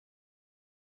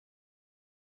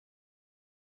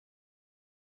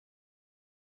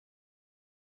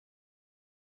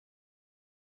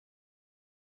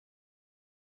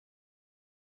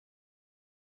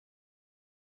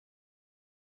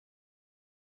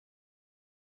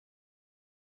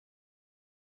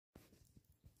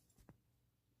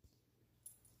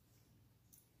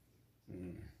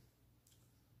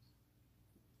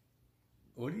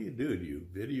What do? Do you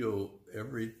video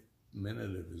every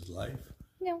minute of his life?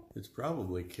 No. It's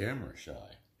probably camera shy.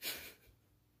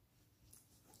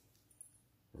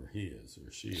 Or he is,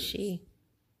 or she is. She.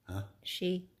 Huh?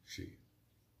 She. She.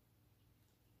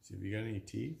 See, have you got any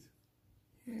teeth?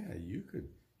 Yeah, you could.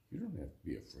 You don't have to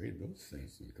be afraid. Those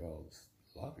things can cause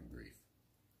a lot of grief.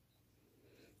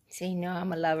 See, no,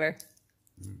 I'm a lover.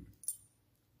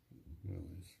 Well,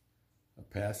 he's a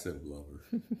passive lover.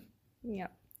 Yeah.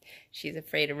 She's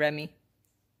afraid of Remy.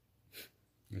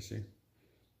 Is she?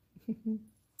 And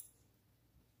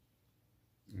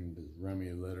does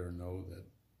Remy let her know that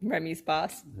Remy's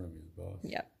boss? Remy's boss?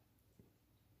 Yep.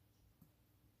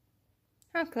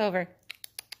 Huh, Clover?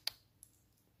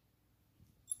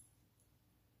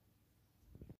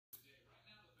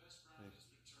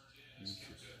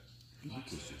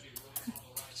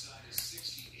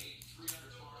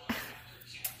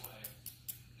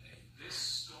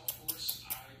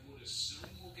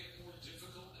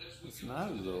 It's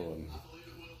not as though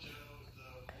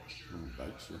I'm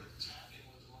bites you.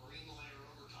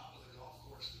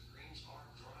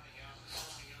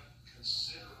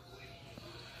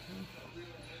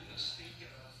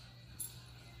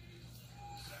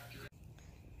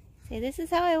 Say, this is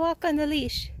how I walk on the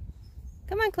leash.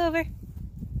 Come on, Clover.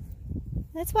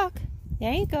 Let's walk.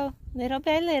 There you go. Little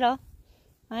by little.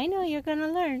 I know you're going to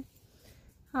learn.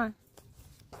 Huh?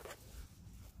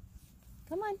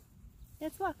 Come on.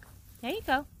 Let's walk. There you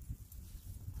go.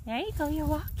 There you go. You're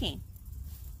walking.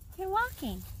 You're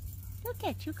walking. Look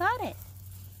at you. Got it.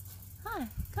 Huh?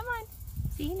 Come on.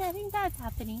 See, nothing bad's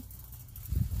happening.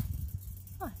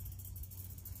 Huh?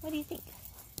 What do you think?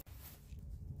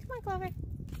 Come on, Clover.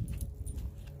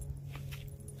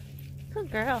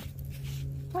 Good girl.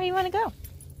 Where you want to go?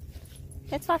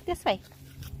 Let's walk this way.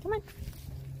 Come on.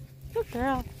 Good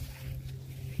girl.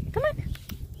 Come on.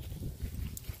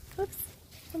 Oops.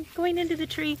 I'm going into the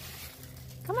tree.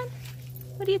 Come on.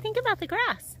 What do you think about the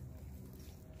grass?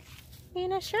 Are you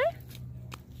not sure?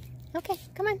 Okay,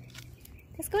 come on.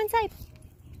 Let's go inside.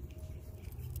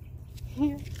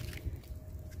 Here.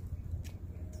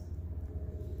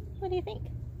 What do you think?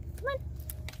 Come on.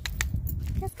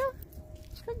 Let's go.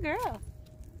 Good girl.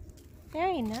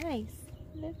 Very nice.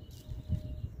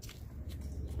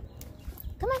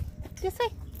 Come on, this way.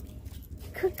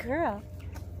 Good girl.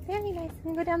 Very nice.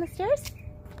 Can you go down the stairs?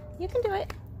 You can do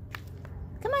it.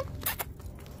 Come on.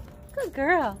 Good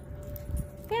girl.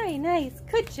 Very nice.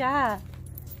 Good job.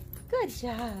 Good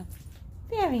job.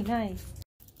 Very nice.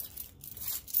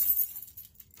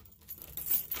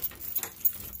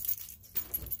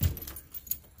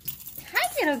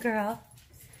 Hi, little girl.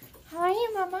 How are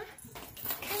you, Mama?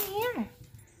 Come here.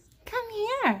 Come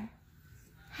here.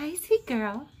 Hi, sweet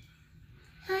girl.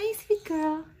 Hi, sweet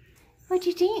girl. What'd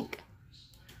you think?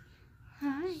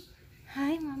 Hi.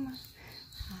 Hi, Mama.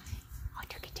 Hi. Oh,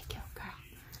 look at the cute girl.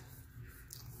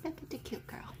 Look at the cute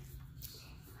girl.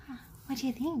 Huh. What do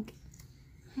you think?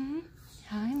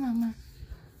 Hi, Mama.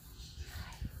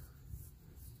 Hi.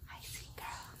 Hi, sweet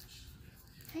girl.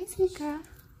 Hi, sweet girl.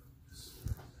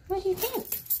 What do you think?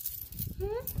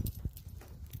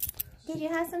 Did you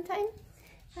have some time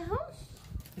at home?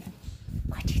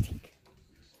 What do you think?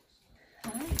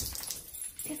 Hi.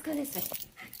 Let's go this way.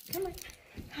 Come on.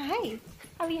 Hi.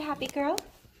 Are you happy, girl?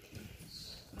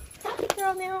 Happy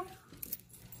girl now.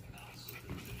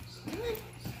 Come on.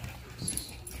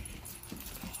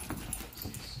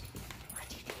 What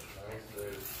do you think?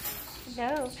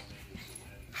 Hello.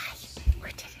 Hi.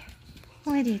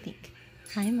 What do you think?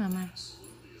 Hi, Mama.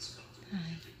 Hi.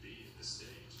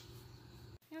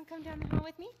 You want to come down the hall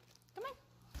with me? Come on.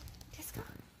 Let's go.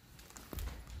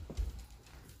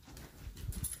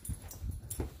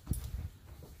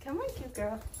 Come on, cute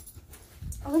girl.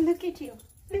 Oh, look at you.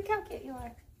 Look how cute you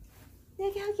are.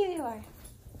 Look how cute you are.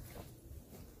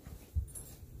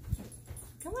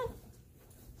 Come on.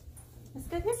 Let's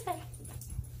go this way.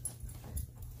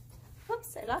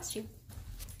 Oops, I lost you.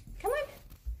 Come on.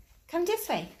 Come this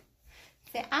way.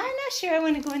 Say, I'm not sure I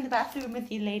want to go in the bathroom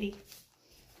with you, lady.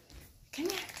 Come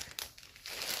here.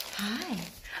 Hi.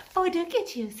 Oh, look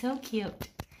at you. So cute.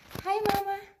 Hi,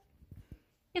 Mama.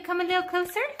 You come a little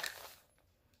closer?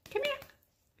 Come here.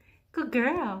 Good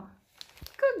girl.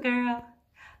 Good girl.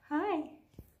 Hi.